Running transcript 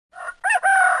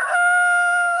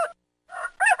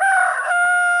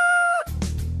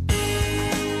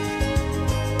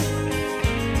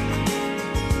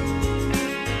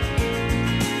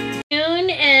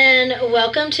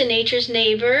welcome to Nature's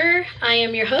Neighbor. I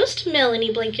am your host,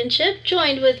 Melanie Blankenship,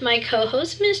 joined with my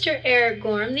co-host, Mr. Eric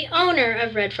Gorm, the owner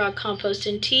of Red Frog Compost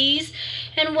and Teas.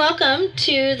 And welcome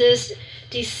to this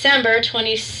December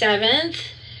 27th,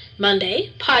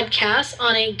 Monday, podcast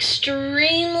on an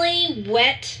extremely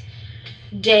wet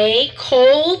day,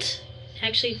 cold.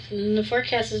 Actually, in the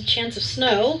forecast is a chance of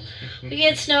snow. We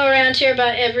get snow around here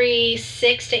about every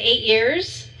 6 to 8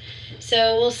 years.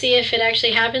 So we'll see if it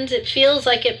actually happens. It feels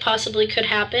like it possibly could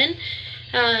happen.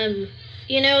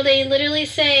 They literally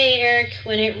say, Eric,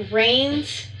 when it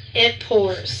rains, it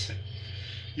pours.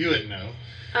 You would know.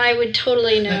 I would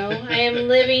totally know. I am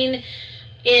living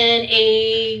in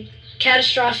a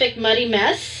catastrophic muddy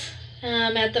mess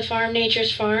at the farm,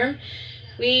 Nature's Farm.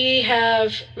 We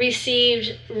have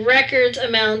received record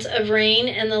amounts of rain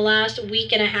in the last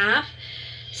week and a half.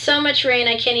 So much rain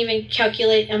I can't even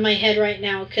calculate in my head right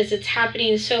now because it's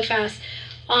happening so fast.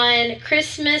 On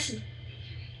Christmas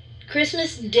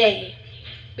Day,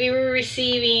 we were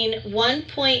receiving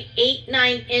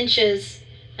 1.89 inches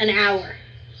an hour.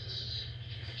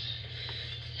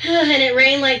 And it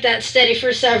rained like that steady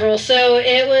for several. So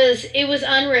it was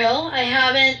unreal. I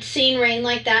haven't seen rain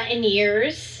like that in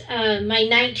years. My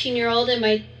 19-year-old and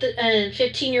my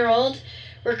 15-year-old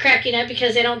were cracking up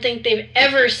because they don't think they've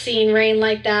ever seen rain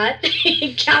like that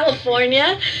in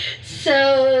California.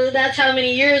 So that's how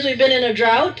many years we've been in a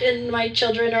drought, and my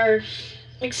children are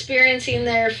experiencing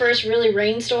their first really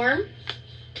rainstorm.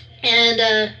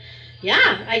 And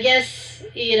I guess,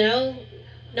 no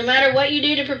matter what you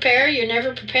do to prepare, you're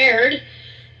never prepared.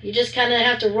 You just kind of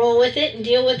have to roll with it and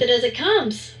deal with it as it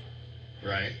comes.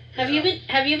 Right. Have you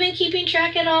been keeping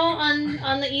track at all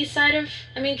on the east side of?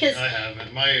 Because I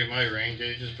haven't. My rain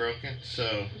gauge is broken,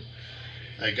 so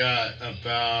I got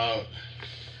about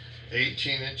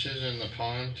 18 inches in the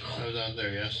pond. I was out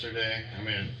there yesterday.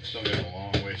 Still got a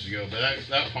long ways to go, but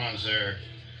that pond's there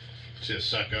to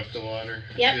suck up the water.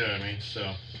 Yep. You know what I mean?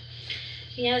 So.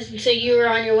 Yes, so you were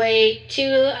on your way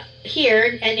to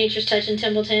here at Nature's Touch in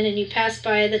Templeton, and you passed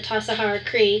by the Tassajara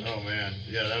Creek. Oh, man.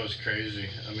 Yeah, that was crazy.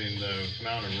 The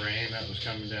amount of rain that was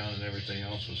coming down and everything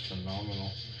else was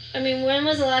phenomenal. When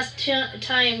was the last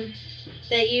time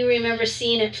that you remember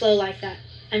seeing it flow like that?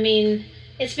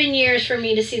 It's been years for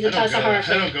me to see the Tassajara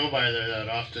flow. I don't go by there that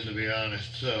often, to be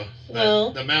honest. So,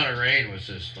 the amount of rain was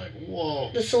just like,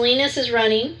 whoa. The Salinas is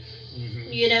running.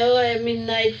 Mm-hmm.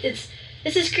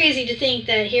 This is crazy to think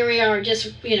that here we are, just,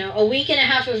 a week and a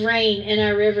half of rain and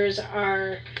our rivers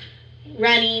are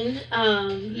running.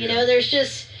 There's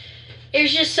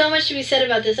just so much to be said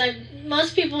about this.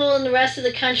 Most people in the rest of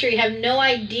the country have no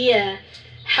idea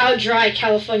how dry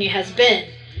California has been.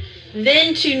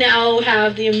 Then to now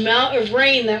have the amount of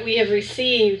rain that we have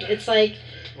received, it's like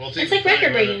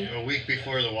record breaking. A week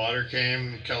before the water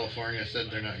came, California said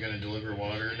they're not going to deliver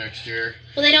water next year.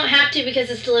 Well, they don't have to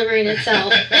because it's delivering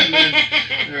itself. And then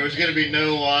there was going to be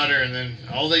no water, and then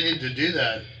all they needed to do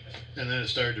that, and then it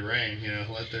started to rain.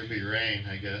 Let there be rain,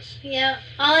 I guess. Yeah,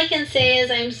 all I can say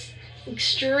is I'm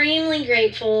extremely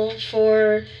grateful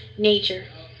for nature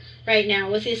right now.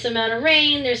 With this amount of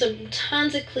rain, there's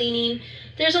tons of cleaning.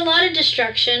 There's a lot of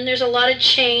destruction. There's a lot of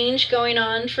change going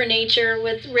on for nature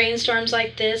with rainstorms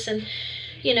like this and,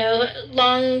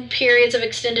 long periods of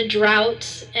extended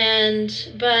droughts.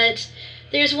 But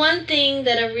there's one thing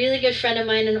that a really good friend of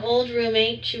mine, an old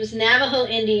roommate, she was Navajo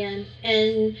Indian,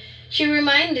 and she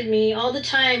reminded me all the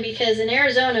time because in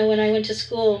Arizona when I went to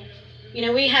school,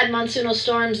 we had monsoonal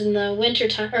storms in the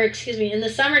in the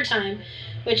summertime,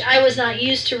 which I was not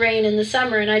used to rain in the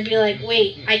summer, and I'd be like,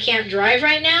 wait, I can't drive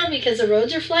right now because the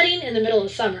roads are flooding in the middle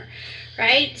of summer,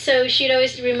 right? So she'd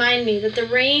always remind me that the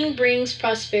rain brings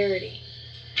prosperity.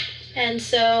 And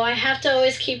so I have to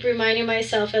always keep reminding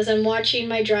myself as I'm watching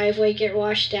my driveway get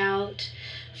washed out,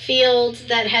 fields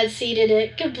that had seeded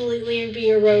it completely be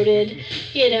eroded,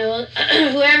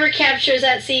 whoever captures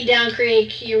that seed down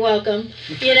creek, you're welcome,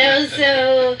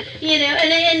 so,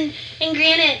 and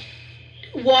granted,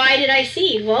 why did I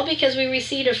seed? Well, because we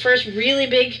received a first really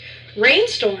big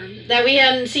rainstorm that we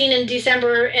hadn't seen in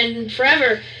December and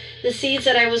forever. The seeds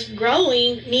that I was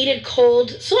growing needed cold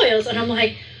soils. And I'm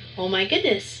like, oh my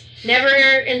goodness. Never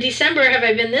in December have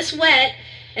I been this wet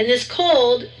and this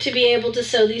cold to be able to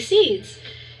sow these seeds.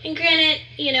 And granted,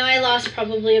 I lost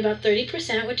probably about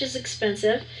 30%, which is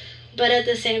expensive. But at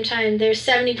the same time, there's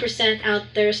 70%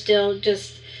 out there still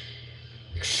just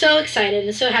so excited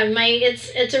and so happy.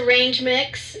 It's a range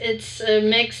mix. It's a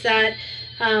mix that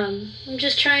I'm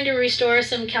just trying to restore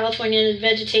some California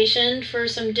vegetation for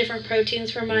some different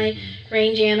proteins for my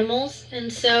range animals,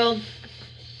 and so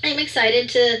I'm excited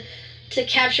to to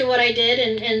capture what I did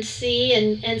and see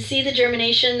the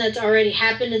germination that's already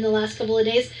happened in the last couple of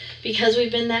days because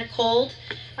we've been that cold.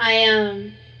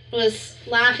 I was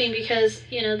laughing because,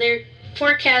 you know, they're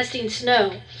forecasting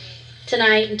snow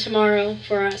tonight and tomorrow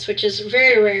for us, which is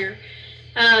very rare.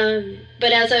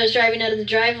 But as I was driving out of the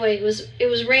driveway, it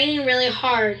was raining really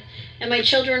hard, and my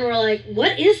children were like,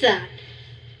 "What is that?"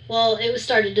 Well, it was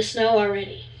started to snow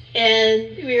already,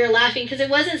 and we were laughing because it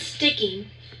wasn't sticking;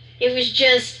 it was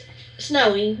just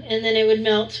snowing, and then it would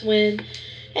melt and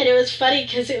it was funny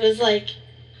because it was like,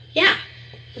 "Yeah,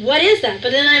 what is that?"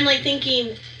 But then I'm like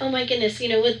thinking, "Oh my goodness, you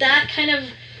know, with that kind of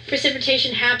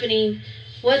precipitation happening,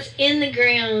 what's in the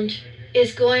ground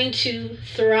is going to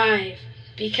thrive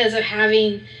because of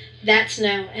having that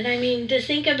snow." And I mean, to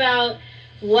think about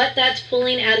what that's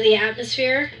pulling out of the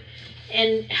atmosphere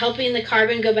and helping the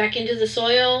carbon go back into the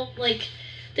soil, like,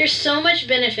 there's so much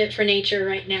benefit for nature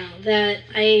right now that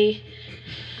I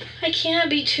can't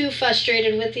be too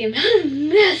frustrated with the amount of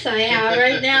mess I have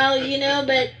right now, you know,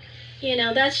 but, you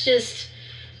know, that's just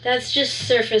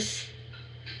surface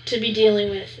to be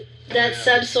dealing with. That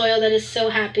subsoil that is so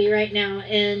happy right now,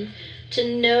 and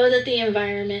to know that the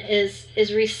environment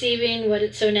is receiving what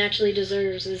it so naturally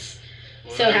deserves is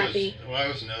happy. I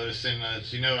was noticing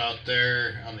that, you know, out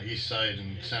there on the east side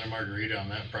in Santa Margarita on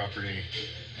that property,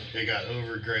 it got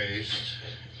overgrazed.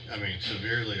 I mean,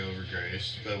 severely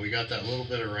overgrazed. But we got that little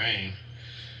bit of rain,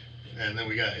 and then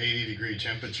we got 80-degree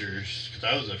temperatures because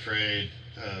I was afraid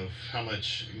of how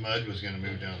much mud was going to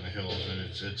move down the hills, and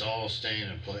it's all staying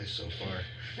in place so far.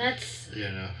 That's, you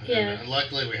know, yeah. And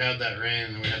luckily we had that rain,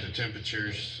 and we had the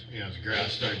temperatures. You know, the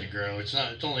grass started to grow. It's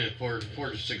only 4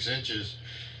 to 6 inches,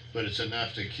 but it's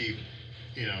enough to keep,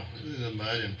 you know, the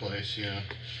mud in place. You know,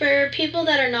 for people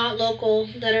that are not local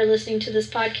that are listening to this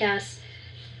podcast,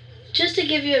 just to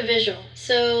give you a visual.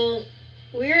 So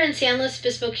we're in San Luis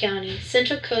Obispo County,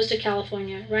 central coast of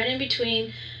California, right in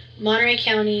between Monterey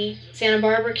County, Santa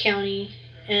Barbara County,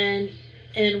 and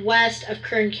west of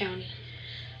Kern County.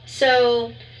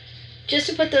 So just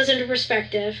to put those into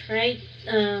perspective, right?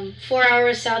 4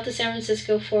 hours south of San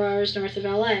Francisco, 4 hours north of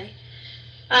LA.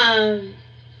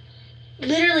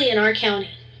 Literally in our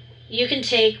county, you can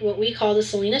take what we call the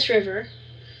Salinas River,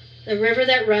 the river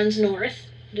that runs north.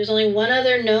 There's only one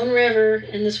other known river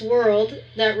in this world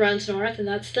that runs north, and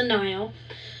that's the Nile.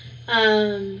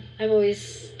 I've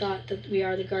always thought that we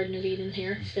are the Garden of Eden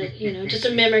here, that, you know, just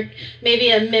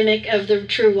maybe a mimic of the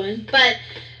true one. But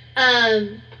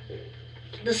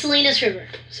the Salinas River.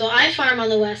 So I farm on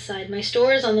the west side. My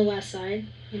store is on the west side,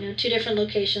 you know, 2 different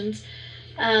locations.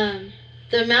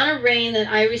 The amount of rain that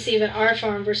I receive at our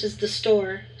farm versus the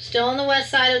store, still on the west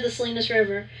side of the Salinas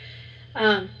River,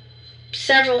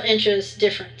 several inches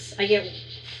difference. I get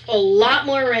a lot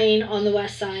more rain on the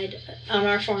west side on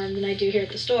our farm than I do here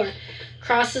at the store.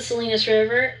 Cross the Salinas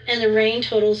River, and the rain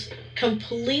totals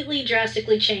completely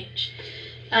drastically change.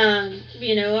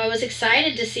 You know, I was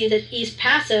excited to see that East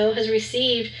Paso has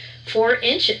received 4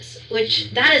 inches,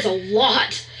 which that is a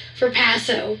lot for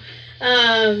Paso.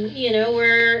 You know,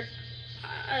 where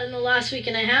in the last week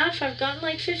and a half I've gotten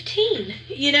like 15,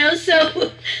 you know,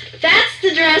 so that's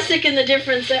the drastic and the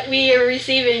difference that we are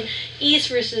receiving east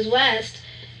versus west.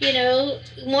 You know,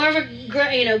 more of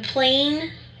a, you know,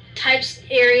 plain types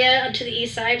area to the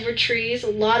east side were trees, a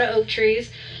lot of oak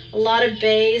trees, a lot of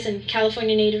bays and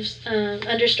California natives,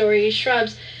 understory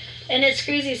shrubs, and it's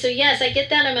crazy. So yes, I get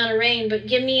that amount of rain, but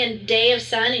give me a day of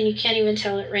sun and you can't even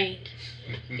tell it rained.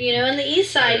 You know, on the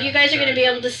east side, you guys are going to be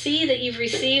able to see that you've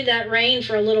received that rain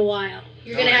for a little while.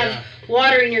 You're going to have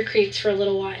water in your creeks for a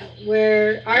little while,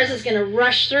 where ours is going to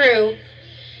rush through.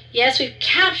 Yes, we've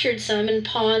captured some in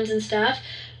ponds and stuff,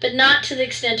 but not to the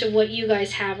extent of what you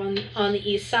guys have on the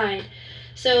east side.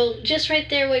 So just right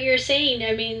there, what you're saying,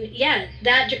 I mean, yeah,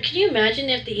 can you imagine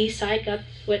if the east side got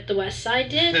what the west side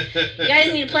did? You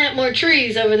guys need to plant more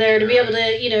trees over there to be able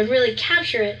to, you know, really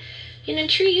capture it. You know,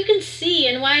 tree, you can see,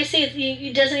 and why I say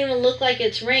it doesn't even look like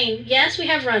it's rain. Yes, we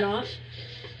have runoff.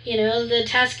 You know, the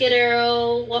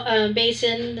Tascadero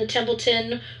Basin, the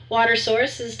Templeton water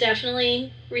source is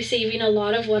definitely receiving a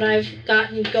lot of what I've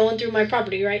gotten going through my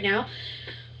property right now.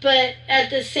 But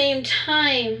at the same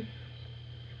time,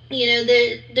 you know,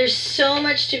 there's so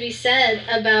much to be said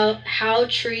about how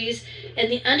trees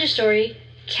and the understory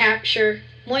capture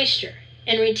moisture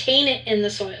and retain it in the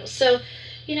soil. So,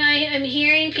 you know, I'm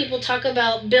hearing people talk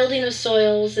about building of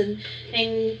soils and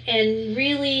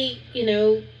really, you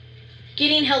know,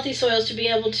 getting healthy soils to be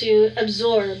able to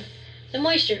absorb the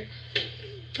moisture.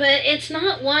 But it's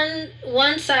not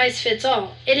one size fits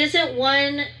all. It isn't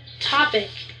one topic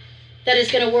that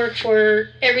is going to work for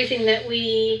everything that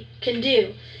we can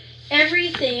do.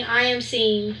 everything I am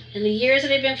seeing in the years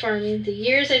that I've been farming, the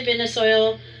years I've been a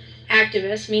soil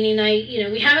activist, meaning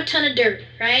we have a ton of dirt,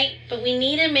 right? But we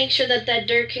need to make sure that that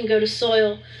dirt can go to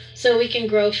soil so we can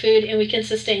grow food and we can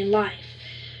sustain life.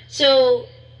 So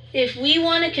if we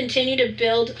want to continue to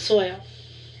build soil,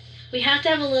 we have to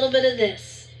have a little bit of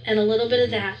this and a little bit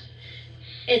of that.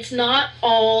 It's not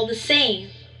all the same,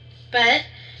 but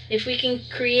if we can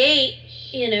create,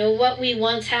 what we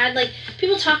once had, like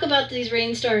people talk about these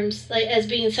rainstorms like as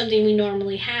being something we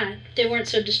normally had. They weren't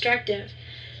so destructive.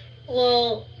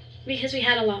 Well, because we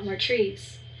had a lot more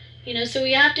trees, so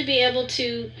we have to be able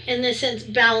to, in this sense,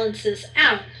 balance this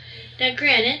out. Now,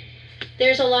 granted,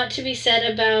 there's a lot to be said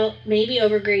about maybe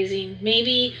overgrazing,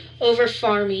 maybe over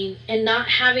farming, and not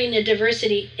having a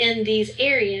diversity in these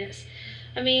areas.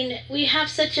 I mean, we have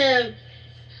such an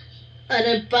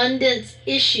abundance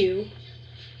issue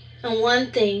on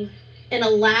one thing and a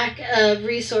lack of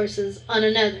resources on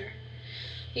another.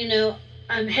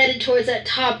 I'm headed towards that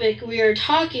topic we were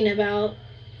talking about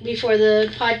before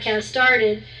the podcast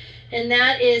started, and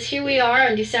that is, here we are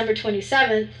on December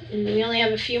 27th, and we only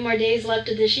have a few more days left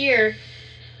of this year.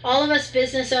 All of us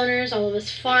business owners, all of us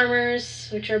farmers,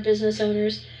 which are business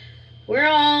owners, we're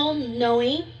all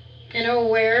knowing and are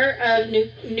aware of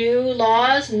new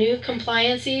laws, new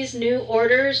compliances, new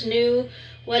orders, new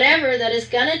whatever that is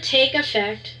going to take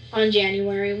effect on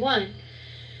January 1.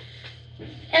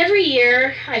 Every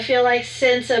year, I feel like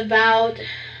since about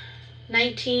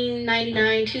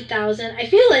 1999, 2000, I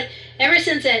feel like ever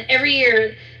since then, every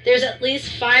year, there's at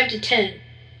least 5 to 10.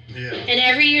 Yeah. And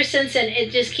every year since then,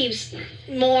 it just keeps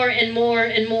more and more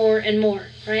and more and more,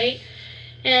 right?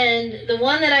 And the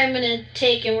one that I'm going to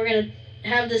take and we're going to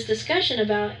have this discussion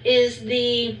about is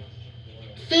the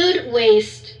food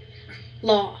waste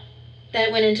law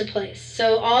that went into place.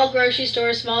 So all grocery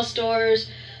stores, small stores,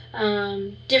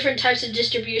 different types of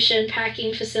distribution,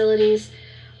 packing facilities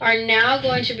are now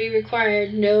going to be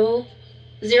required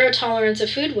zero tolerance of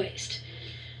food waste.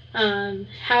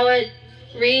 How it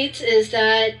reads is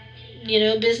that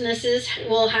businesses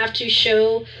will have to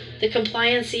show the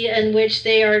compliancy in which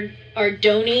they are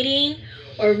donating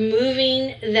or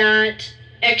moving that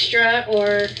extra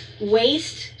or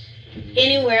waste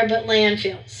anywhere but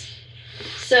landfills.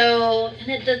 So,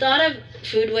 and the thought of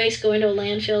food waste going to a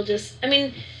landfill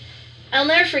I'll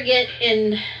never forget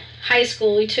in high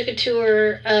school we took a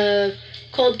tour of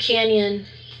Cold Canyon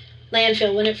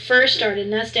landfill when it first started,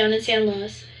 and that's down in San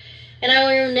Luis. And I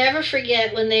will never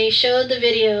forget when they showed the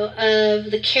video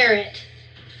of the carrot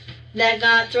that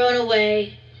got thrown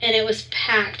away and it was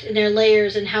packed in their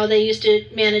layers and how they used to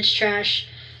manage trash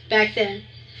back then.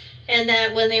 And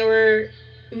that when they were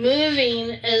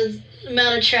moving an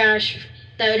amount of trash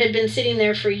that had been sitting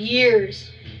there for years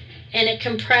and it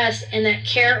compressed and that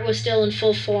carrot was still in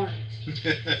full form.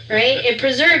 Right? It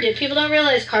preserved it. People don't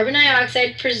realize carbon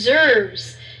dioxide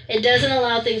preserves. It doesn't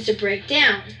allow things to break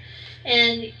down.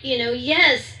 And,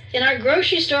 yes, in our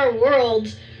grocery store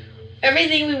world,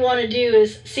 everything we want to do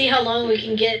is see how long we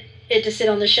can get it to sit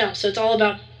on the shelf. So it's all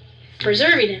about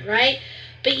preserving it, right?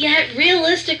 But yet,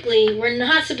 realistically, we're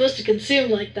not supposed to consume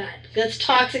like that. That's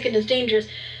toxic and it's dangerous.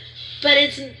 But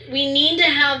we need to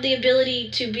have the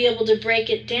ability to be able to break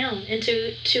it down and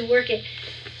to work it.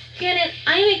 Granted,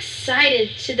 I'm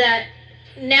excited to that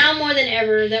now more than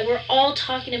ever that we're all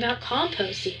talking about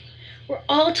composting. We're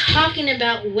all talking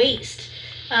about waste.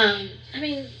 Where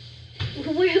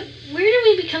do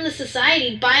we become the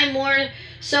society? Buy more,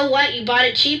 so what? You bought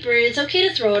it cheaper. It's okay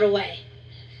to throw it away.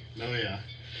 Oh, yeah.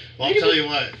 Well, I'll tell you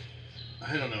what.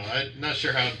 I don't know. I'm not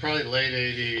sure how. Probably late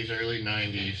 80s, early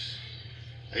 90s.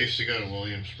 I used to go to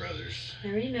Williams Brothers. I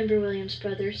remember Williams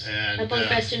Brothers. And, up on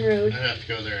Preston Road. I'd have to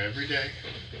go there every day,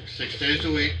 6 days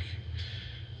a week.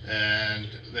 And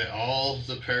all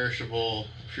the perishable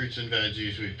fruits and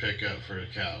veggies we pick up for the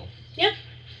cattle. Yep.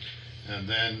 And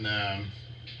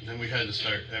then we had to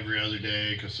start every other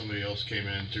day because somebody else came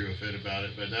in and threw a fit about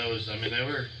it. But that was,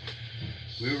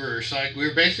 we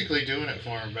were basically doing it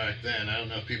for them back then. I don't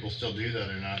know if people still do that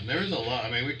or not. And there was a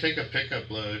lot. We'd take a pickup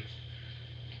load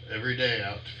every day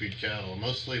out to feed cattle,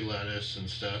 mostly lettuce and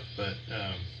stuff. But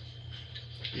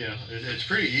it's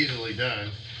pretty easily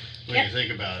done. When you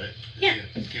think about it. Yeah.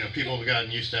 People have gotten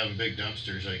used to having big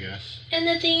dumpsters, I guess. And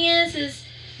the thing is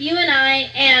you and I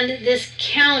and this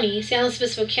county, San Luis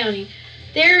Obispo County,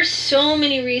 there are so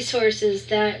many resources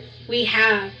that we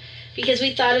have because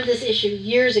we thought of this issue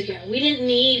years ago. We didn't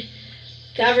need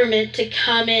government to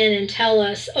come in and tell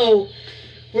us, oh,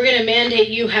 we're going to mandate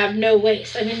you have no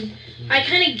waste. I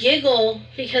kind of giggle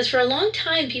because for a long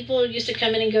time people used to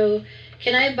come in and go,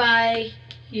 can I buy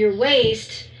your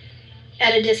waste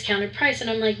at a discounted price? And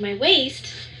I'm like, my waste?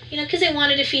 because they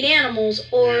wanted to feed animals,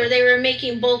 or they were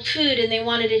making bulk food and they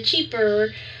wanted it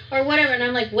cheaper, or whatever. And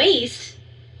I'm like, waste?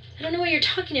 I don't know what you're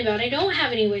talking about. I don't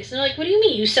have any waste. And they're like, what do you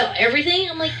mean? You sell everything?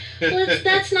 I'm like, well,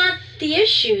 that's not the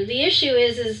issue. The issue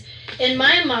is in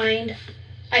my mind,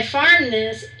 I farm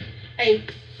this.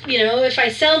 If I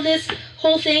sell this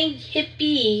whole thing,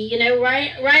 hippie,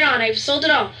 right on. I've sold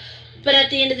it all. But at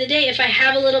the end of the day, if I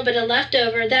have a little bit of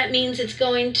leftover, that means it's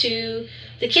going to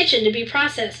the kitchen to be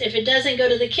processed. If it doesn't go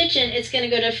to the kitchen, it's going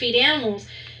to go to feed animals.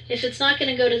 If it's not going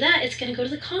to go to that, it's going to go to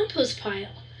the compost pile.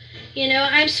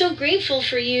 I'm so grateful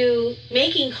for you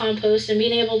making compost and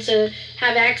being able to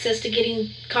have access to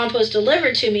getting compost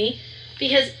delivered to me,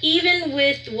 because even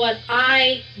with what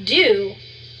I do,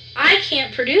 I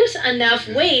can't produce enough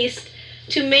waste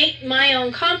to make my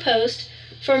own compost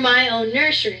for my own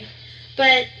nursery.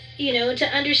 But, to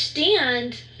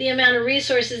understand the amount of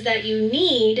resources that you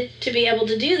need to be able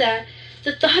to do that,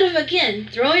 the thought of, again,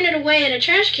 throwing it away in a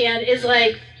trash can is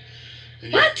like,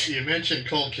 what? You mentioned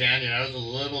Cold Canyon. I was a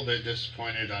little bit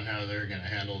disappointed on how they're going to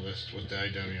handle this with the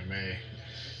IWMA.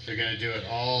 They're going to do it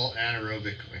all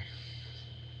anaerobically.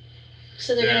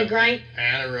 So they're going to grind?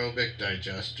 Anaerobic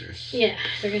digesters. Yeah,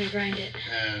 they're going to grind it.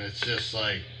 And it's just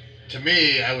like, to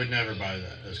me, I would never buy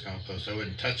that as compost. I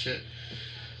wouldn't touch it,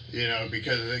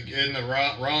 because in the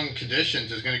wrong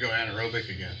conditions, it's going to go anaerobic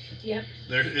again. Yep.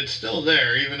 It's still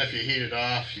there, even if you heat it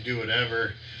off, you do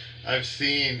whatever. I've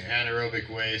seen anaerobic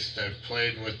waste. I've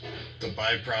played with the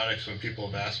byproducts when people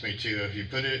have asked me to. If you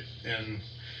put it in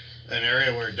an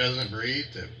area where it doesn't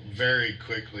breathe, it very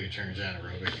quickly turns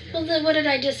anaerobic again. Well, then what did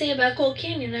I just say about Cold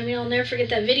Canyon? I mean, I'll never forget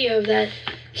that video of that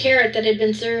carrot that had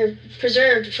been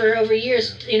preserved for over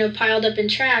years, piled up in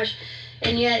trash,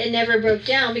 and yet it never broke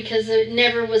down because it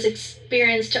never was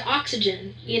experienced to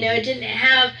oxygen. It didn't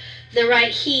have the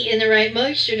right heat and the right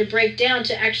moisture to break down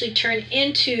to actually turn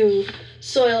into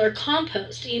soil or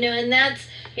compost, and that's,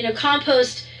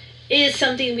 compost is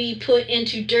something we put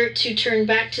into dirt to turn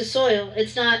back to soil.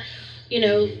 It's not,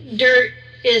 dirt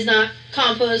is not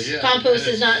compost, compost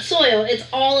is not soil. It's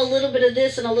all a little bit of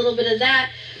this and a little bit of that,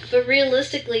 but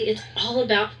realistically, it's all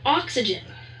about oxygen.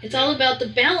 It's all about the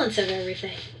balance of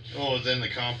everything. Oh, then the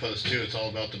compost too, it's all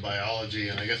about the biology,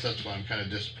 and I guess that's why I'm kind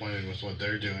of disappointed with what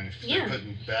they're doing. They're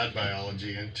putting bad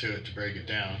biology into it to break it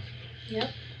down. Yep.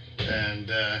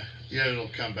 And it'll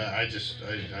come back. I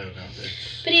don't know.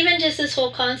 But even just this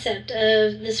whole concept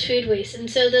of this food waste, and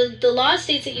so the law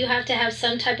states that you have to have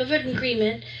some type of an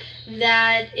agreement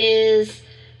that is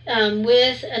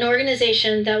with an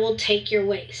organization that will take your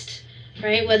waste,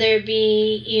 right? Whether it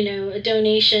be a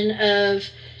donation of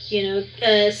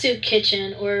a soup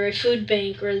kitchen or a food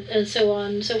bank, or and so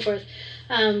on and so forth.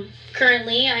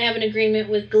 Currently, I have an agreement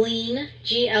with Glean,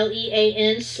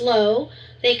 GLEAN, SLOW.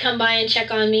 They come by and check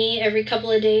on me every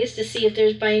couple of days to see if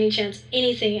there's by any chance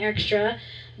anything extra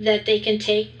that they can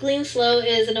take. Glean SLOW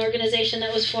is an organization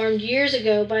that was formed years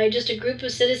ago by just a group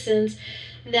of citizens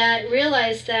that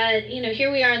realized that,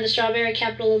 here we are in the strawberry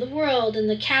capital of the world, and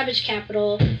the cabbage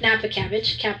capital, Napa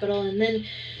cabbage capital, and then,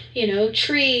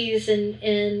 trees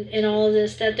and all of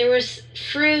this, that there was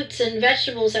fruits and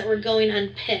vegetables that were going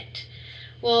unpicked.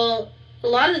 Well, a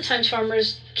lot of the times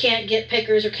farmers can't get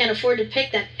pickers or can't afford to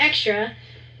pick that extra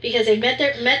because they've met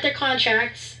their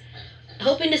contracts,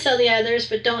 hoping to sell the others,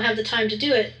 but don't have the time to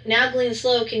do it. Now Glean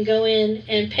SLOW can go in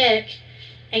and pick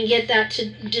and get that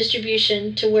to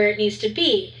distribution to where it needs to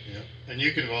be. Yep. And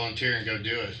you can volunteer and go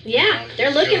do it. Yeah, they're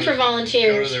looking for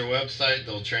volunteers. Go to their website,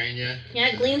 they'll train you.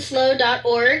 Yeah,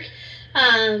 gleanslow.org.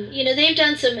 They've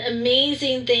done some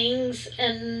amazing things,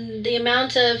 and the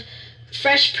amount of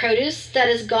fresh produce that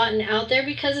has gotten out there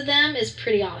because of them is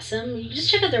pretty awesome. You just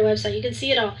check out their website, you can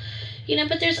see it all.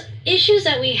 But there's issues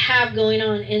that we have going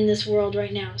on in this world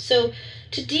right now. So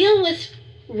to deal with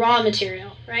raw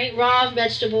material, right? Raw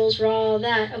vegetables, raw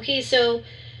that. Okay, so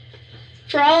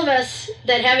for all of us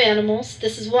that have animals,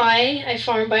 this is why I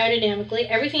farm biodynamically.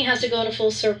 Everything has to go in a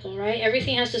full circle, right?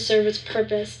 Everything has to serve its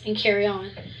purpose and carry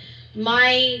on.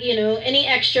 Any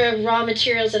extra raw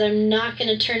materials that I'm not going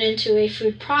to turn into a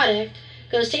food product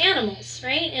goes to animals,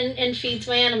 right? And feeds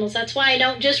my animals. That's why I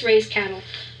don't just raise cattle.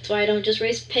 That's why I don't just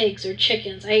raise pigs or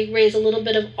chickens. I raise a little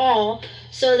bit of all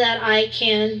so that I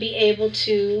can be able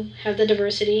to have the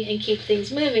diversity and keep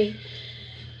things moving.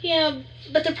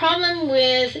 But the problem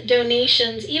with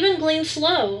donations, even Glean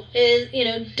SLOW, is,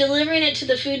 delivering it to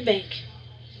the food bank.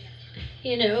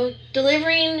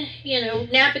 Delivering,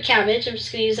 Napa cabbage, I'm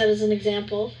just going to use that as an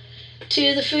example,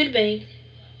 to the food bank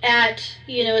at,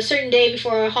 a certain day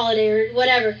before a holiday or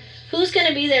whatever. Who's going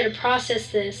to be there to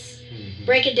process this,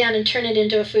 break it down and turn it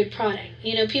into a food product?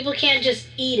 People can't just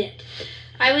eat it.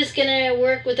 I was going to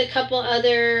work with a couple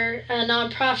other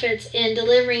nonprofits in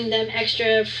delivering them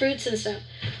extra fruits and stuff.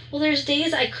 Well, there's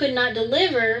days I could not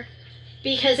deliver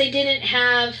because they didn't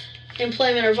have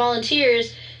employment or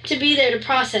volunteers to be there to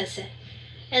process it.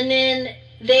 And then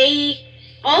they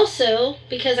also,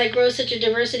 because I grow such a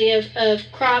diversity of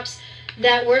crops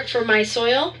that work for my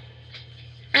soil,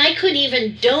 I couldn't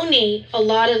even donate a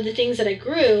lot of the things that I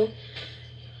grew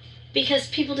because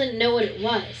people didn't know what it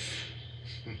was.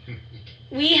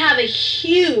 We have a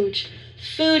huge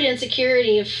food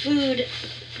insecurity, a food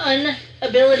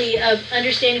inability of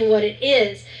understanding what it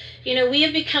is. You know, we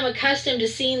have become accustomed to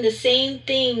seeing the same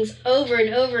things over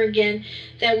and over again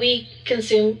that we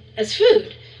consume as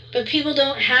food. But people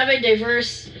don't have a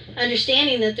diverse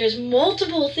understanding that there's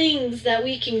multiple things that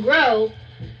we can grow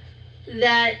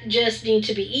that just need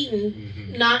to be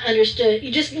eaten, not understood.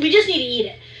 We just need to eat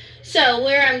it. So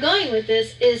where I'm going with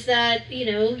this is that,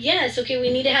 you know, yes, okay,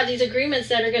 we need to have these agreements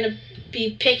that are going to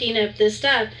be picking up this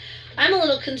stuff. I'm a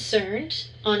little concerned,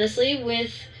 honestly,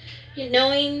 with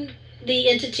knowing the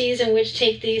entities in which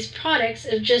take these products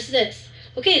of just this.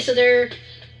 Okay, so they're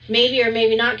maybe or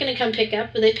maybe not going to come pick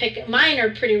up, but they pick up. Mine are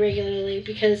pretty regularly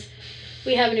because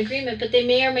we have an agreement, but they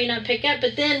may or may not pick up.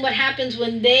 But then what happens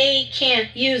when they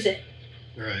can't use it?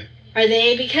 Right. Are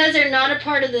they, because they're not a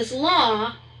part of this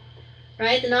law,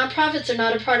 right? The nonprofits are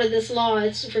not a part of this law.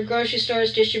 It's for grocery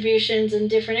stores, distributions, and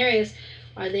different areas.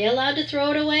 Are they allowed to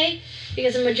throw it away?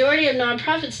 Because the majority of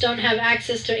nonprofits don't have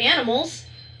access to animals.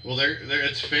 Well,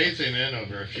 it's phasing in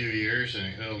over a few years,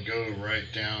 and it'll go right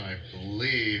down. I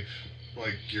believe,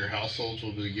 like your households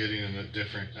will be getting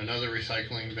another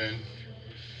recycling bin.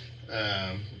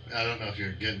 I don't know if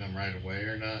you're getting them right away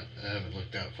or not. I haven't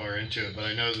looked that far into it, but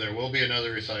I know there will be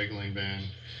another recycling bin,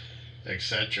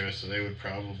 etc. So they would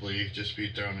probably just be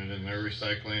throwing it in their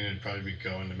recycling and probably be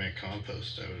going to make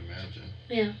compost, I would imagine.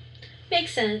 Yeah,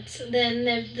 makes sense. Then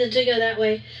to go that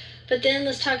way. But then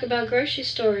let's talk about grocery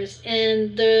stores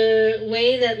and the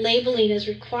way that labeling is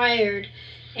required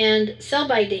and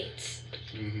sell-by dates.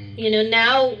 Mm-hmm. You know,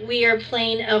 now we are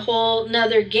playing a whole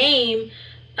nother game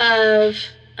of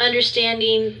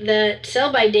understanding that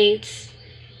sell-by dates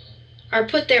are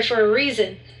put there for a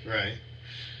reason. Right.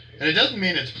 And it doesn't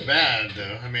mean it's bad,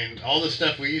 though. I mean, all the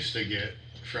stuff we used to get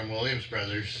from Williams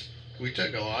Brothers, we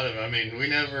took a lot of it. I mean, we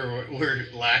never were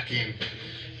lacking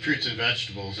fruits and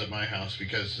vegetables at my house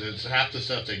because it's half the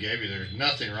stuff they gave you. There's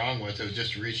nothing wrong with it. It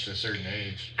just reached a certain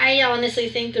age. I honestly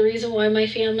think the reason why my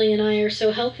family and I are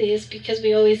so healthy is because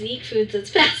we always eat foods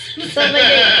that's past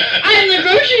somebody. I'm the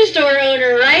grocery store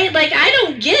owner, right? Like, I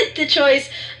don't get the choice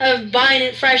of buying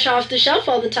it fresh off the shelf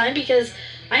all the time because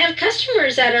I have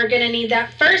customers that are going to need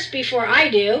that first before I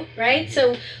do, right?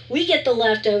 So we get the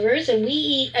leftovers and we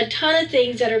eat a ton of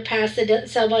things that are past the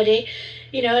sell-by date.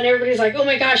 You know, and everybody's like, oh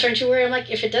my gosh, aren't you worried? I'm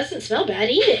like, if it doesn't smell bad,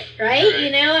 eat it, right?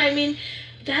 You know, I mean,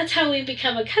 that's how we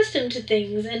become accustomed to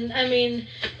things. And I mean,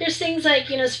 there's things like,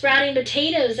 you know, sprouting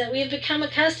potatoes that we've become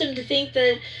accustomed to think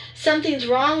that something's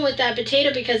wrong with that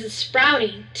potato because it's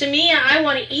sprouting. To me, I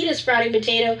want to eat a sprouting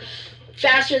potato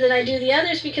faster than I do the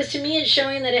others because to me it's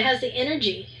showing that it has the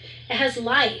energy. It has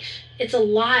life. It's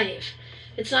alive.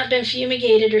 It's not been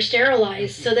fumigated or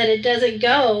sterilized so that it doesn't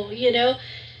go, you know.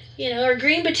 You know, or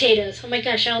green potatoes. Oh my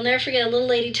gosh, I'll never forget a little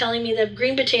lady telling me that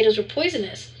green potatoes were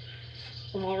poisonous.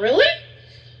 Oh, really?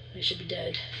 I should be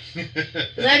dead.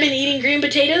 Because I've been eating green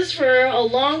potatoes for a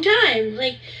long time.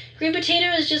 Like, green potato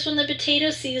is just when the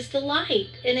potato sees the light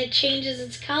and it changes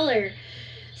its color.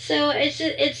 So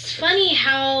it's funny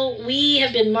how we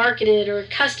have been marketed or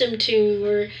accustomed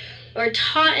to or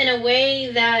taught in a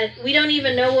way that we don't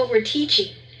even know what we're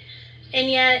teaching. And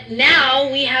yet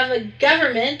now we have a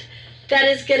government that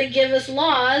is going to give us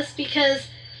laws because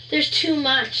there's too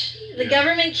much. The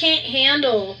government can't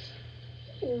handle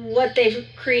what they've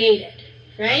created,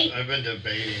 right? I've been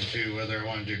debating, too, whether I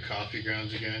want to do coffee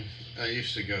grounds again. I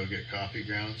used to go get coffee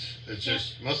grounds. It's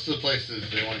just, most of the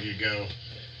places, they want you to go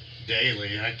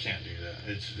daily. I can't do that.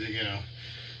 It's, you know.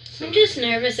 So I'm just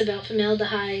nervous about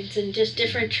formaldehydes and just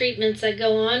different treatments that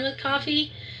go on with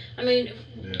coffee. I mean,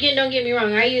 don't get me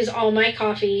wrong. I use all my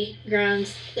coffee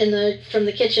grounds from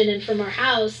the kitchen and from our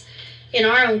house in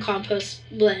our own compost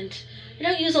blend. I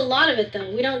don't use a lot of it,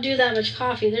 though. We don't do that much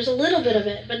coffee. There's a little bit of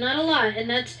it, but not a lot. And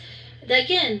that's,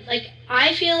 again, like,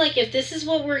 I feel like if this is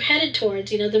what we're headed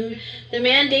towards, you know, the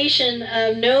mandation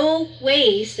of no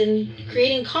waste and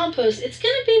creating compost, it's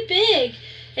going to be big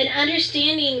in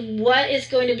understanding what is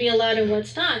going to be allowed and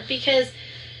what's not. Because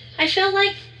I felt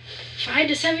like 5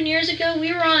 to 7 years ago,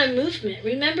 we were on a movement.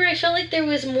 Remember, I felt like there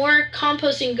was more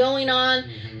composting going on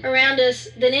around us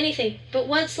than anything. But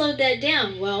what slowed that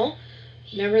down? Well,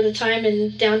 Remember the time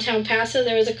in downtown Paso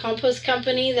there was a compost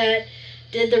company that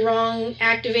did the wrong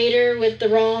activator with the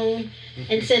wrong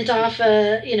and sent off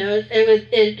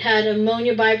it had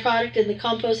ammonia byproduct and the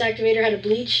compost activator had a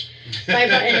bleach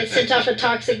byproduct and it sent off a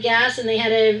toxic gas and they had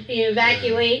to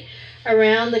evacuate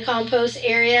around the compost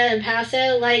area in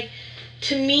Paso. Like,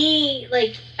 to me,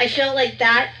 like, I felt like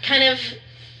that kind of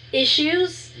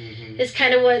issues is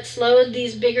kind of what slowed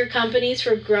these bigger companies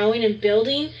from growing and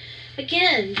building.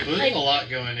 Again, well, there's a lot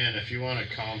going in. If you want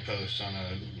to compost on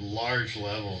a large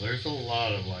level, there's a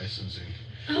lot of licensing.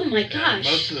 Oh my gosh. And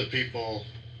most of the people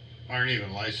aren't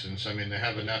even licensed. I mean, they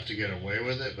have enough to get away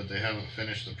with it, but they haven't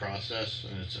finished the process.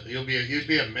 And you'd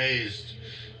be amazed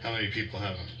how many people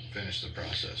haven't finished the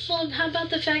process. Well, how about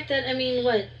the fact that, I mean,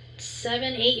 what,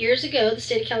 7, 8 years ago, the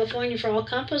state of California, for all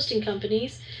composting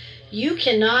companies, you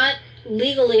cannot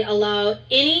legally allow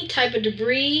any type of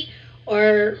debris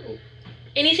or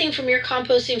anything from your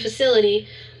composting facility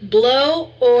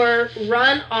blow or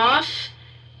run off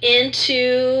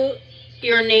into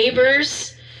your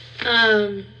neighbor's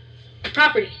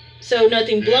property. So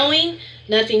nothing blowing,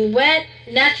 nothing wet,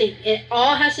 nothing. It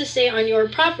all has to stay on your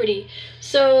property.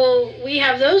 So we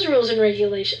have those rules and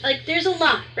regulations. Like, there's a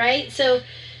lot, right? So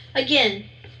again,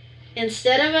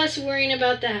 instead of us worrying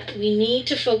about that, we need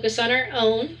to focus on our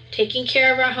own, taking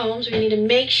care of our homes. We need to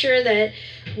make sure that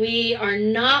we are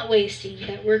not wasting,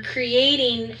 that we're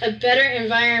creating a better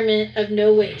environment of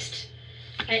no waste.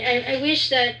 I wish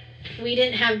that we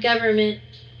didn't have government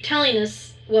telling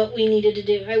us what we needed to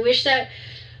do. I wish that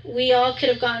we all could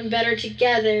have gotten better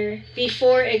together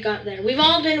before it got there. We've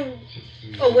all been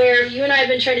aware, you and I have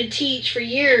been trying to teach for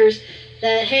years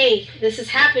that, hey, this is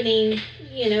happening,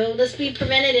 let's be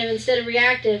preventative instead of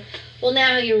reactive. Well,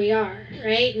 now here we are,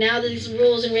 right? Now these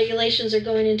rules and regulations are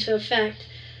going into effect.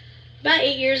 About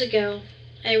 8 years ago,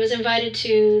 I was invited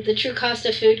to the True Cost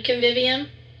of Food Convivium,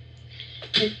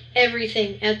 and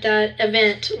everything at that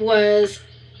event was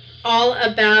all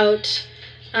about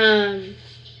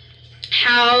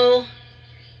how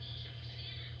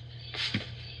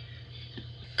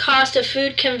Cost of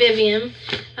Food Convivium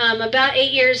about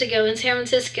 8 years ago in San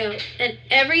Francisco, and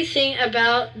everything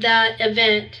about that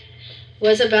event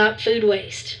was about food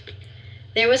waste.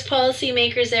 There was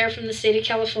policymakers there from the state of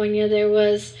California. There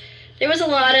was a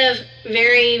lot of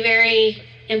very, very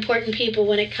important people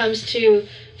when it comes to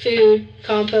food,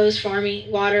 compost, farming,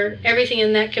 water, everything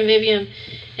in that convivium.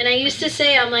 And I used to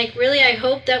say, I'm like, really, I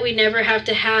hope that we never have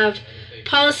to have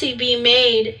policy be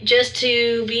made just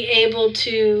to be able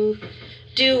to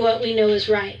do what we know is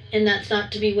right, and that's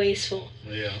not to be wasteful.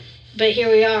 Yeah. But here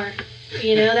we are.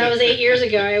 That was 8 years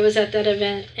ago. I was at that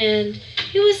event, and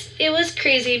it was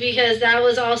crazy because that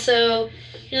was also,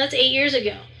 that's 8 years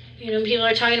ago. People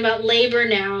are talking about labor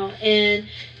now and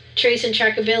trace and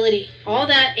trackability. All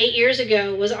that 8 years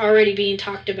ago was already being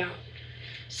talked about.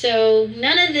 So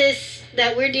none of this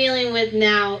that we're dealing with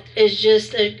now is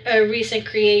just a recent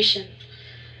creation.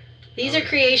 These are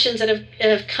creations that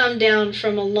have come down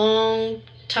from a long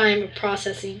time of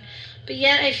processing. But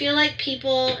yet I feel like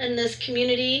people in this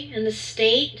community, in this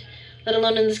state, let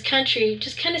alone in this country,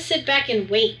 just kind of sit back and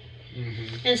wait.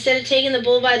 Mm-hmm. Instead of taking the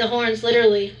bull by the horns,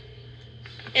 literally,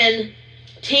 and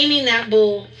taming that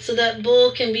bull so that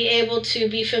bull can be able to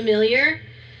be familiar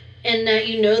and that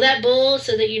that bull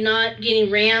so that you're not getting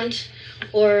rammed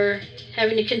or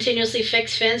having to continuously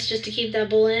fix fence just to keep that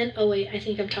bull in. Oh wait, I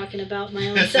think I'm talking about my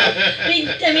own self. I mean,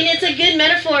 it's a good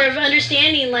metaphor of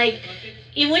understanding, like,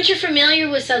 once you're familiar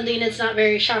with something, it's not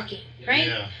very shocking, right?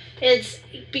 Yeah. It's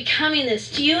becoming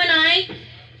this. To you and I,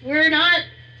 we're not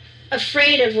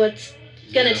afraid of what's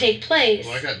going to take place.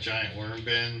 Well, I got giant worm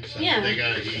bins. Yeah. They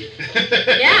got to eat.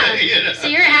 Yeah. So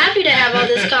you're happy to have all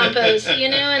this compost,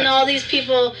 and all these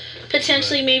people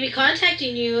potentially maybe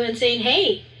contacting you and saying,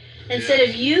 hey, instead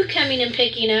of you coming and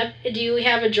picking up, do we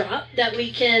have a drop that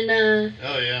we can,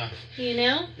 oh, yeah.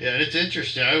 Yeah, it's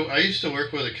interesting. I used to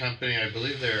work with a company, I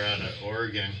believe they were out of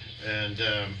Oregon, and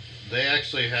they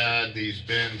actually had these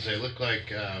bins. They look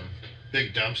like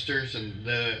big dumpsters, and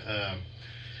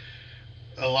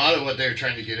a lot of what they were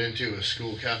trying to get into was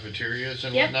school cafeterias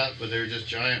and whatnot, but they're just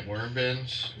giant worm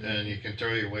bins, and you can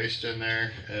throw your waste in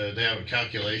there. They have a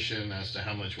calculation as to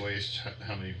how much waste,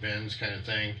 how many bins, kind of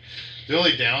thing. The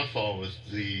only downfall was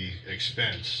the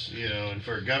expense, and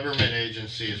for a government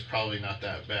agency, it's probably not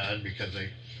that bad because they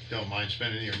don't mind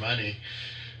spending your money.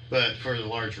 But for the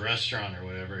large restaurant or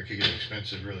whatever, it could get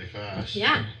expensive really fast.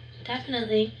 Yeah,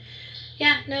 definitely.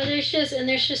 Yeah, no, there's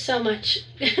just so much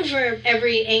for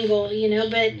every angle,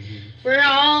 but we're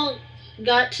all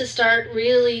got to start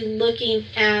really looking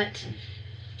at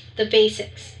the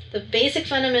basics, the basic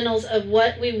fundamentals of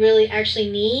what we really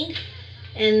actually need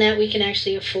and that we can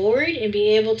actually afford and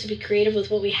be able to be creative with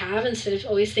what we have instead of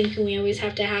always thinking we always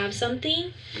have to have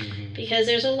something. Because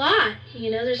there's a lot,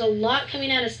 there's a lot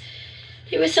coming at us.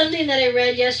 There was something that I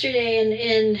read yesterday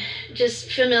and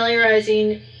just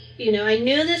familiarizing, I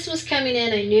knew this was coming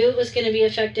in. I knew it was going to be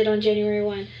affected on January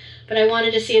 1, but I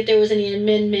wanted to see if there was any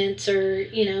amendments or,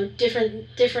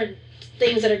 different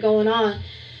things that are going on.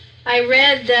 I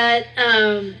read that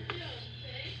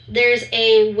there's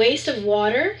a waste of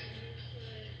water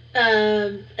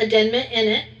addendum in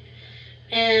it,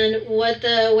 and what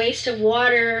the waste of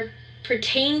water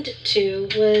pertained to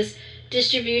was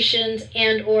distributions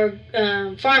and or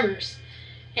farmers,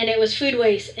 and it was food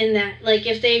waste in that. Like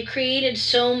if they created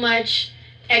so much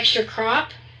extra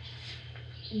crop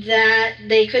that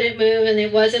they couldn't move and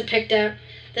it wasn't picked up,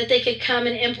 that they could come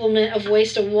and implement a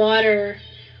waste of water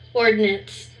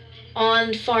ordinance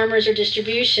on farmers or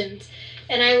distributions.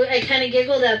 And I kind of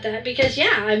giggled at that because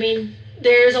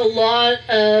there's a lot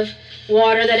of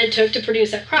water that it took to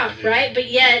produce that crop, right? But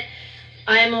yet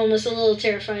I'm almost a little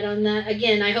terrified on that.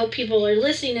 Again, I hope people are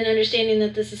listening and understanding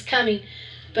that this is coming.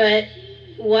 But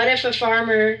what if a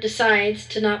farmer decides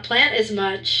to not plant as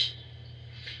much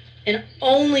and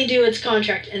only do its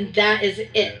contract, and that is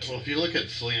it? Well, if you look at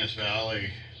Salinas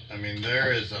Valley,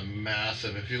 there is a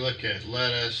massive, if you look at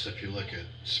lettuce, if you look at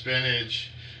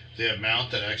spinach, the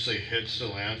amount that actually hits the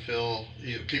landfill,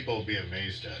 people will be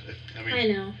amazed at it. I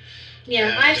know.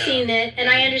 Yeah, I've seen it, and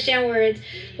I understand where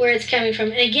it's coming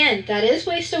from. And again, that is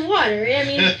waste of water.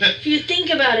 If you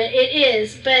think about it, it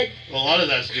is. But a lot of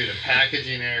that's due to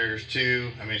packaging errors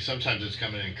too. Sometimes it's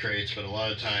coming in crates, but a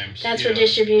lot of times that's for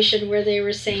distribution, where they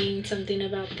were saying something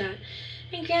about that.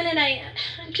 And granted,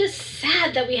 I'm just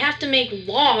sad that we have to make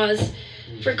laws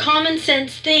for common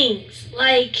sense things.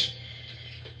 Like,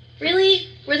 really,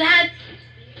 we're that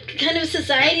kind of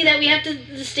society that we have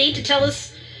the state to tell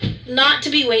us not to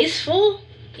be wasteful,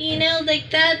 like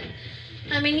that.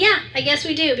 I guess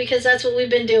we do, because that's what we've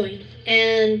been doing.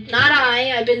 And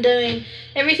I've been doing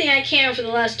everything I can for the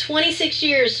last 26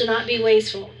 years to not be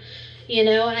wasteful.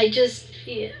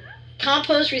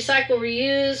 Compost, recycle,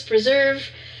 reuse, preserve,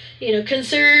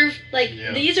 conserve.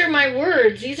 These are my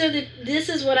words. This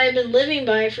is what I've been living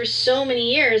by for so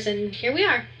many years, and here we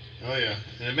are. Oh yeah,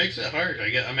 and it makes it hard.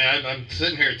 I'm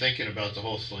sitting here thinking about the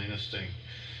whole Salinas thing.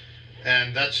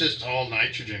 And that's just all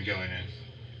nitrogen going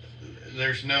in.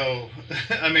 There's no,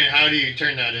 how do you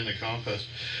turn that into compost?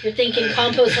 You're thinking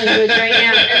compost language right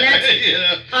now. And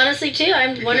that's, honestly, too,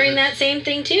 I'm wondering that same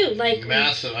thing, too. Like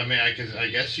massive. I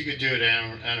guess you could do it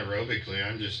anaerobically.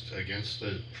 I'm just against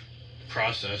the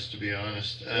process, to be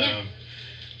honest.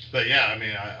 But yeah,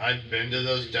 I've been to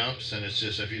those dumps, and it's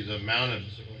just, the amount of,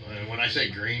 when I say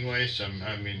green waste,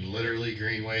 I mean literally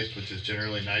green waste, which is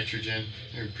generally nitrogen.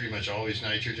 They're pretty much always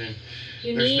nitrogen.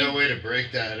 There's no way to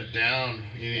break that down.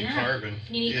 You need carbon.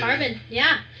 You need carbon,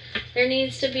 yeah. There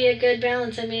needs to be a good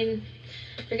balance. They're going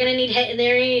to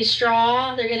need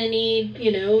straw. They're going to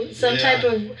need, some type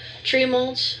of tree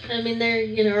mulch.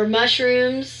 Or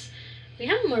mushrooms. We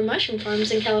have more mushroom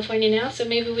farms in California now, so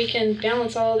maybe we can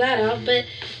balance all of that out. But,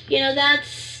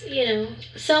 that's,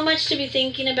 so much to be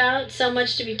thinking about, so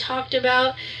much to be talked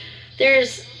about.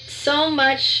 There's so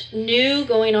much new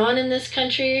going on in this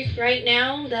country right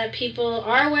now that people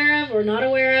are aware of or not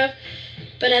aware of.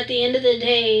 But at the end of the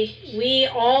day, we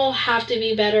all have to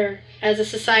be better as a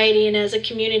society and as a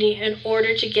community in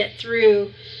order to get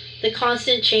through the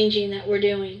constant changing that we're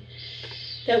doing,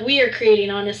 that we are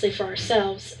creating, honestly, for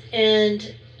ourselves.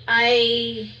 And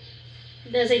as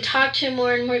I talk to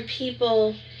more and more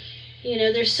people,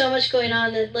 there's so much going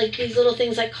on that, like, these little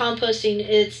things like composting,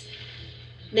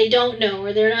 they don't know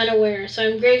or they're unaware. So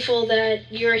I'm grateful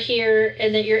that you're here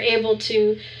and that you're able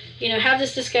to, have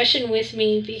this discussion with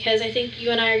me, because I think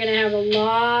you and I are going to have a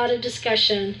lot of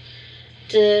discussion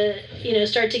to,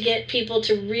 start to get people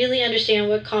to really understand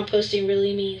what composting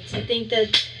really means. I think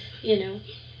that,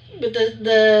 with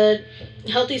the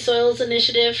Healthy Soils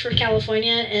Initiative for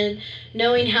California, and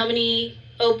knowing how many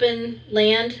open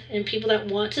land and people that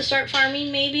want to start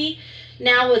farming, maybe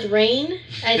now with rain,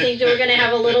 I think that we're going to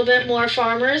have a little bit more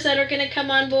farmers that are going to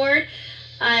come on board.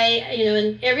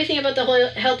 And everything about the whole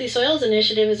Healthy Soils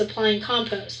Initiative is applying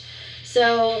compost.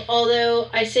 So although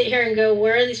I sit here and go,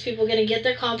 where are these people going to get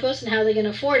their compost and how are they going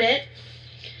to afford it?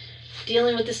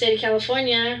 Dealing with the state of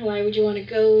California, why would you want to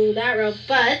go that route?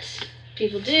 But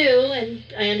people do, and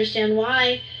I understand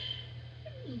why.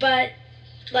 But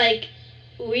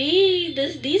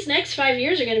these next 5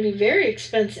 years are going to be very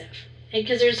expensive,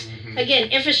 because there's again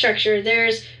infrastructure,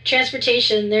 there's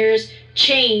transportation, there's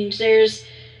change, there's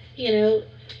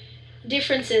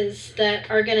differences that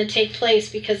are going to take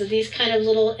place because of these kind of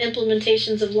little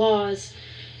implementations of laws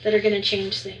that are going to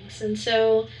change things. And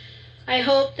so I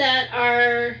hope that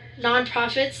our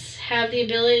nonprofits have the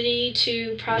ability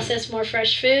to process more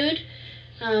fresh food.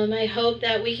 I hope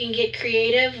that we can get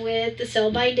creative with the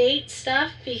sell by date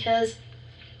stuff because,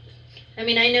 I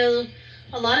mean, I know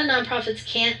a lot of nonprofits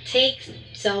can't take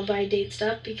sell by date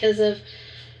stuff because of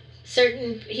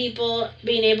certain people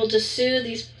being able to sue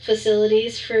these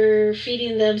facilities for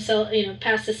feeding them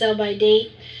past the sell by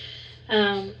date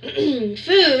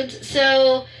foods.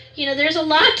 So there's a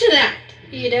lot to that.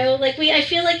 Like I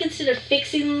feel like instead of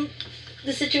fixing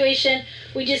the situation,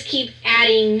 we just keep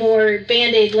adding more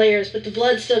band-aid layers, but the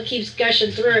blood still keeps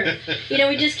gushing through.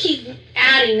 We just keep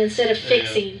adding instead of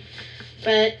fixing.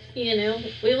 But we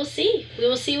will see. We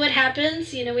will see what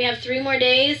happens. We have 3 more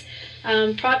days.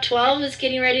 Prop 12 is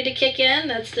getting ready to kick in.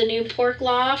 That's the new pork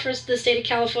law for the state of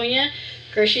California.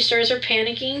 Grocery stores are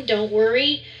panicking. Don't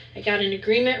worry. I got an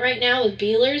agreement right now with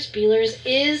Beeler's. Beeler's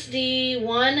is the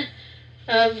one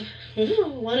of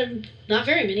not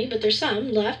very many, but there's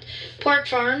some left, pork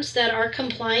farms that are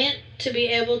compliant to be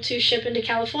able to ship into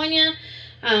California.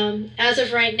 As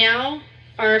of right now,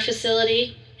 our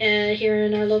facility here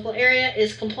in our local area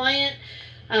is compliant.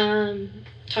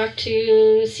 Talked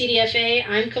to CDFA.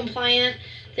 I'm compliant.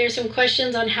 There's some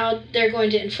questions on how they're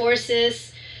going to enforce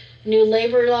this new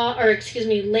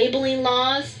labeling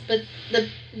laws, but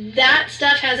that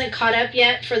stuff hasn't caught up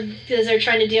yet because they're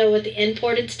trying to deal with the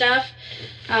imported stuff.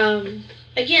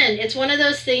 Again, it's one of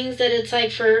those things that it's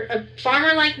like for a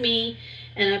farmer like me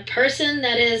and a person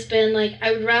that has been like,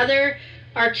 I would rather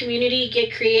our community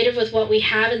get creative with what we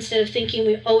have instead of thinking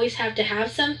we always have to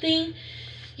have something.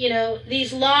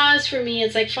 These laws for me,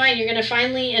 it's like, fine, you're going to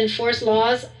finally enforce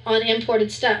laws on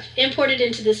imported stuff, imported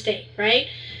into the state, right?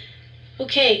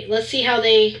 Okay, let's see how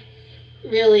they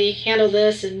really handle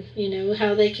this and,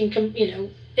 how they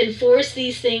can, enforce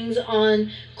these things on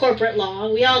corporate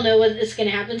law. We all know what is going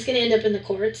to happen. It's going to end up in the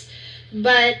courts.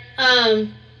 But,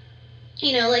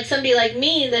 like somebody like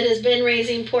me that has been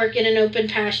raising pork in an open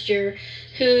pasture,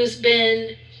 who's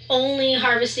been only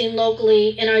harvesting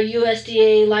locally in our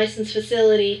USDA licensed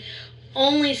facility,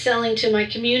 only selling to my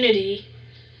community,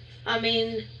 I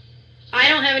mean, I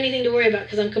don't have anything to worry about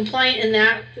because I'm compliant in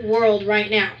that world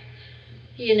right now.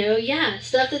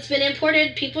 Stuff that's been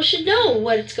imported, people should know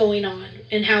what's going on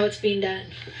and how it's being done.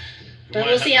 But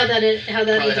we'll see how that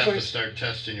probably have to start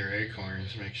testing your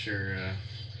acorns, make sure.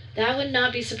 That would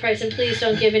not be surprising. Please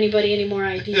don't give anybody any more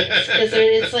ideas because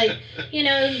it's like,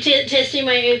 testing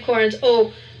my acorns.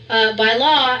 By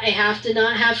law, I have to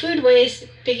not have food waste.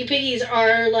 Piggies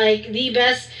are like the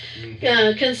best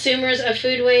consumers of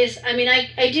food waste. I mean,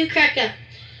 I do crack up.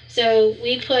 So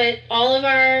we put all of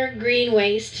our green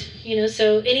waste,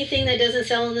 so anything that doesn't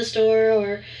sell in the store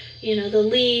or, the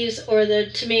leaves or the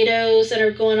tomatoes that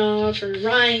are going off or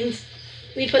rinds,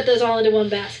 we put those all into one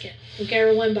basket,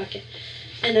 or one bucket.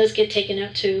 And those get taken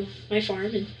out to my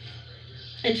farm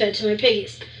and fed to my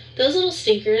piggies. Those little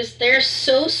stinkers, they're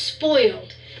so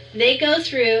spoiled. They go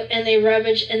through and they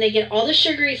rummage and they get all the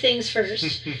sugary things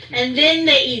first, and then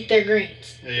they eat their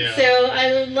greens. Yeah. So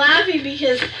I'm laughing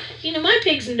because, my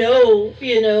pigs know,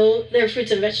 their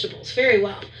fruits and vegetables very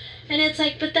well. And it's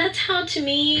like, but that's how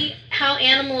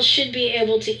animals should be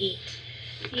able to eat.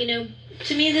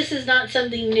 To me, this is not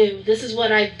something new. This is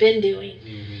what I've been doing.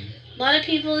 Mm-hmm. A lot of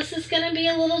people, this is going to be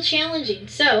a little challenging.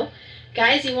 So,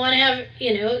 guys, you want to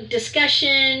have,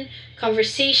 discussion,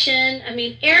 conversation. I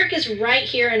mean, Eric is right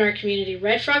here in our community.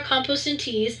 Red Frog Compost and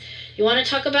Teas. You want to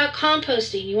talk about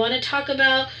composting. You want to talk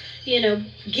about,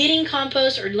 getting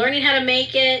compost or learning how to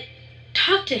make it.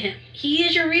 Talk to him. He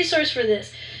is your resource for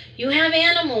this. You have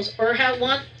animals or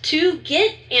want to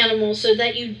get animals so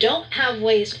that you don't have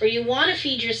waste or you want to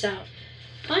feed yourself.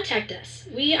 Contact us.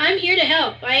 I'm here to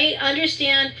help. I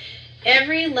understand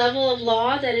every level of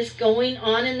law that is going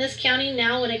on in this county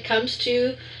now when it comes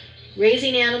to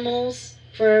raising animals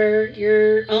for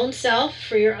your own self,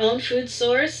 for your own food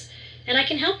source, and I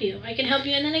can help you.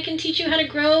 And then I can teach you how to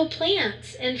grow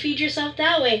plants and feed yourself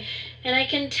that way. And I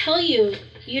can tell you,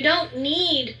 you don't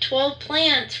need 12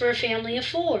 plants for a family of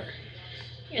 4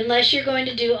 unless you're going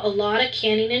to do a lot of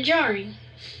canning and jarring.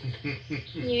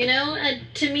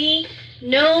 To me,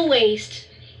 no waste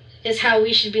is how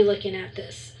we should be looking at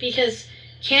this, because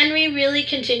can we really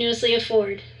continuously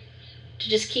afford to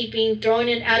just throwing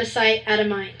it out of sight, out of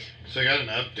mind? So I got an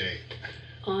update.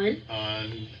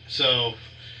 So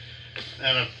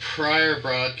at a prior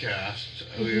broadcast,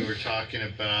 we were talking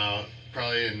about,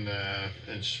 probably in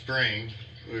spring,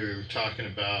 we were talking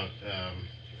about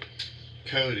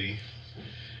Cody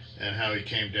and how he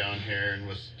came down here and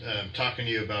was talking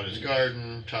to you about his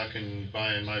garden,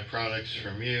 buying my products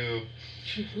from you,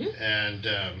 and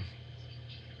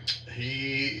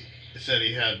he said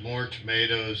he had more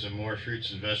tomatoes and more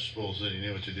fruits and vegetables than he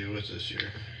knew what to do with this year.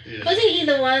 Yeah. Wasn't he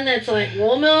the one that's like,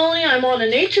 well, Melanie, I'm on a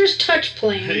Nature's Touch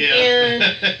plan, and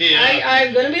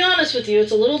I'm going to be honest with you,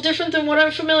 it's a little different than what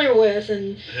I'm familiar with.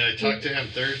 And I talked to him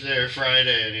Thursday or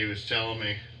Friday, and he was telling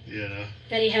me,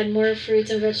 that he had more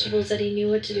fruits and vegetables that he knew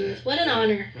what to do with. What an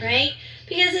honor, right?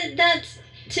 Because that's,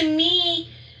 to me,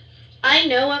 I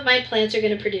know what my plants are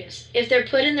going to produce if they're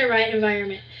put in the right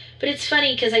environment. But it's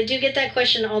funny because I do get that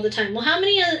question all the time. Well, how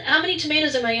many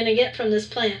tomatoes am I going to get from this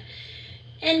plant?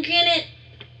 And granted,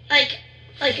 like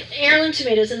heirloom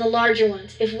tomatoes and the larger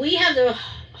ones, if we have the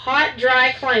hot,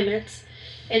 dry climates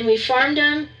and we farmed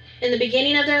them in the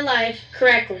beginning of their life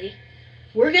correctly,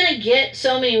 we're going to get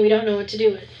so many we don't know what to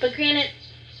do with. But granted,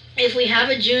 if we have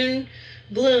a June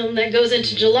bloom that goes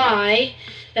into July,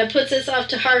 that puts us off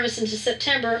to harvest into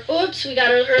September, oops, we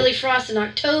got an early frost in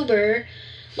October,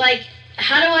 like,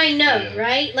 how do I know,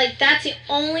 right? Like, that's the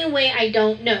only way I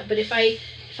don't know. But if I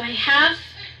have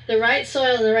the right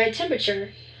soil and the right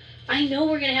temperature, I know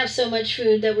we're going to have so much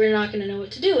food that we're not going to know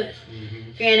what to do with.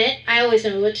 Mm-hmm. Granted, I always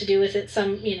know what to do with it.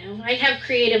 I have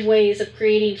creative ways of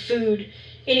creating food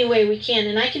any way we can.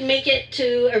 And I can make it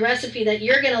to a recipe that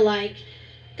you're going to like,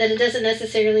 that it doesn't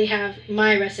necessarily have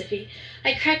my recipe.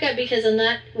 I crack up because in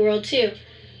that world, too.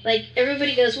 Like,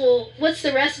 everybody goes, well, what's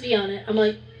the recipe on it? I'm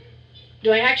like,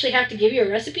 do I actually have to give you a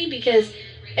recipe? Because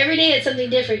every day it's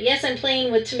something different. Yes, I'm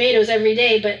playing with tomatoes every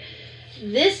day, but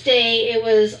this day it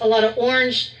was a lot of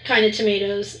orange kind of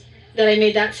tomatoes that I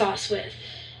made that sauce with.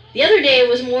 The other day it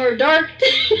was more dark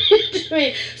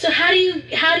tomato. So how do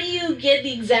you get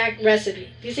the exact recipe?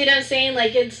 Do you see what I'm saying?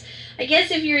 Like, it's, I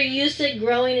guess if you're used to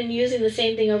growing and using the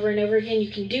same thing over and over again, you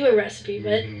can do a recipe.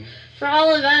 But for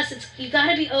all of us, you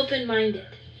got to be open-minded.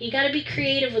 You got to be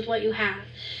creative with what you have.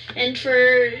 And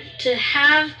to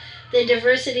have the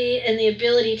diversity and the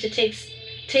ability to take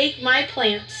my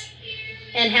plants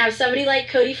and have somebody like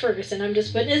Cody Ferguson, I'm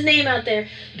just putting his name out there,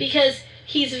 because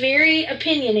he's very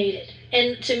opinionated.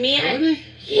 And to me,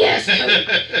 yes, Cody.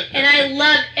 And I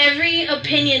love every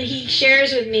opinion he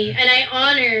shares with me, and I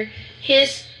honor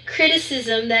his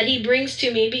criticism that he brings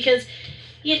to me, because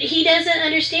he doesn't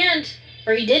understand,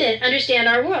 or he didn't understand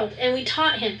our world. And we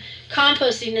taught him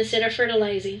composting instead of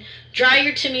fertilizing. Dry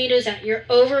your tomatoes out. You're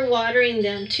overwatering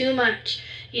them too much.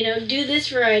 Do this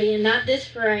variety and not this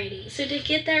variety. So to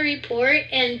get that report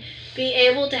and be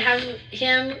able to have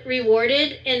him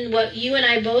rewarded in what you and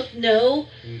I both know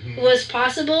was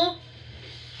possible,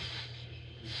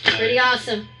 pretty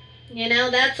awesome.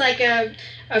 That's like a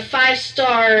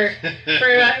 5-star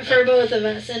for both of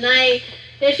us. And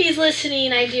if he's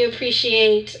listening, I do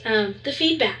appreciate the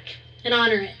feedback and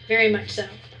honor it very much so.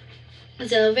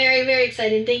 So very, very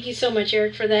exciting. Thank you so much,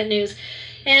 Eric, for that news.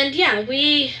 And yeah,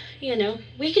 we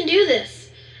can do this.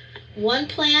 One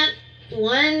plant,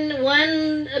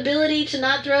 one ability to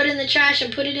not throw it in the trash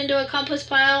and put it into a compost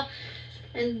pile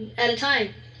and at a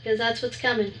time, because that's what's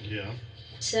coming. Yeah.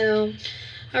 So,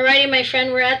 alrighty, my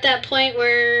friend, we're at that point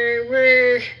where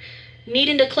we're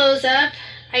needing to close up.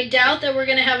 I doubt that we're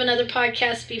going to have another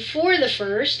podcast before the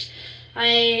 1st. I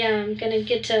am going to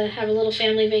get to have a little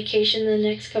family vacation in the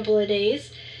next couple of days.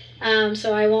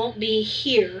 So I won't be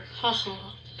here. Ha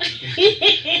ha. You'll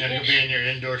be in your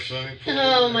indoor swimming pool.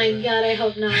 Oh my God, I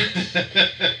hope not.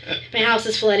 My house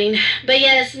is flooding. But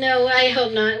yes, no, I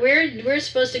hope not. We're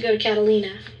supposed to go to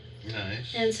Catalina.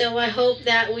 Nice. And so I hope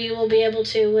that we will be able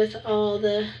to, with all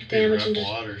the damage and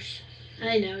waters.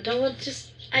 I know. I love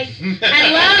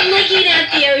looking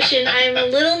at the ocean. I'm a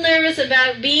little nervous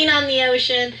about being on the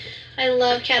ocean. I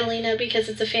love Catalina because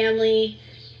it's a family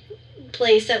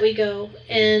place that we go,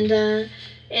 and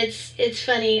it's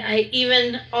funny. I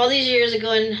even all these years of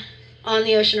going on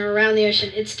the ocean or around the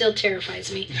ocean, it still terrifies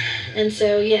me. And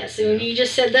so yes, when you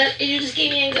just said that, you just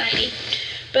gave me anxiety.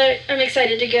 But I'm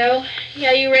excited to go.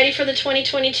 Yeah, you ready for the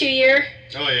 2022 year?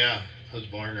 Oh yeah, I was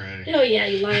born ready. Oh yeah,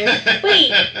 you liar.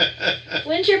 Wait,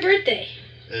 when's your birthday?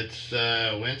 It's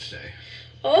Wednesday.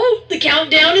 Oh, the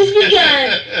countdown has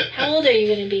begun. How old are you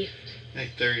going to be?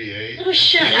 Like 38. Oh,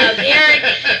 shut up, Eric.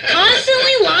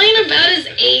 Constantly lying about his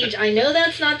age. I know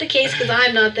that's not the case because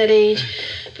I'm not that age.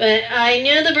 But I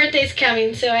know the birthday's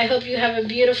coming, so I hope you have a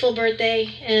beautiful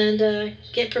birthday and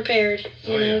get prepared.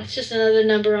 You know, it's just another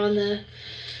number on the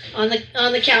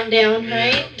countdown,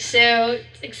 right? So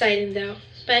it's exciting though.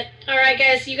 But all right,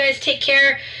 guys, you guys take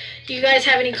care. You guys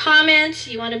have any comments?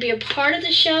 You want to be a part of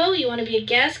the show? You want to be a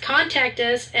guest? Contact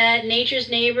us at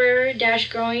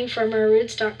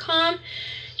naturesneighbor-growingfromourroots.com.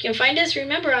 You can find us,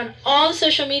 remember, on all the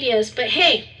social medias. But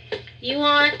hey, you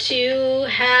want to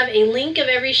have a link of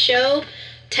every show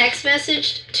text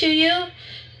messaged to you?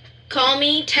 Call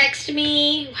me, text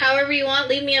me, however you want.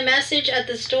 Leave me a message at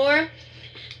the store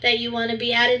that you want to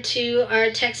be added to our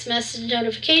text message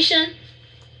notification.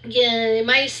 Yeah,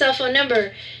 my cell phone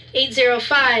number,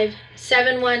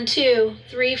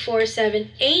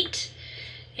 805-712-3478.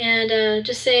 And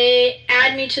just say,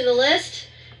 add me to the list,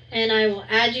 and I will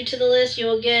add you to the list. You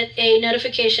will get a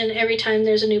notification every time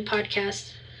there's a new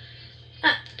podcast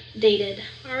updated.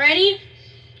 Alrighty?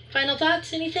 Final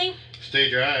thoughts? Anything?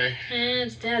 Stay dry.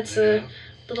 And that's a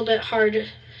little bit hard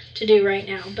to do right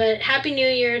now. But Happy New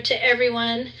Year to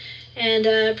everyone, and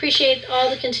appreciate all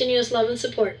the continuous love and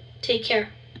support. Take care.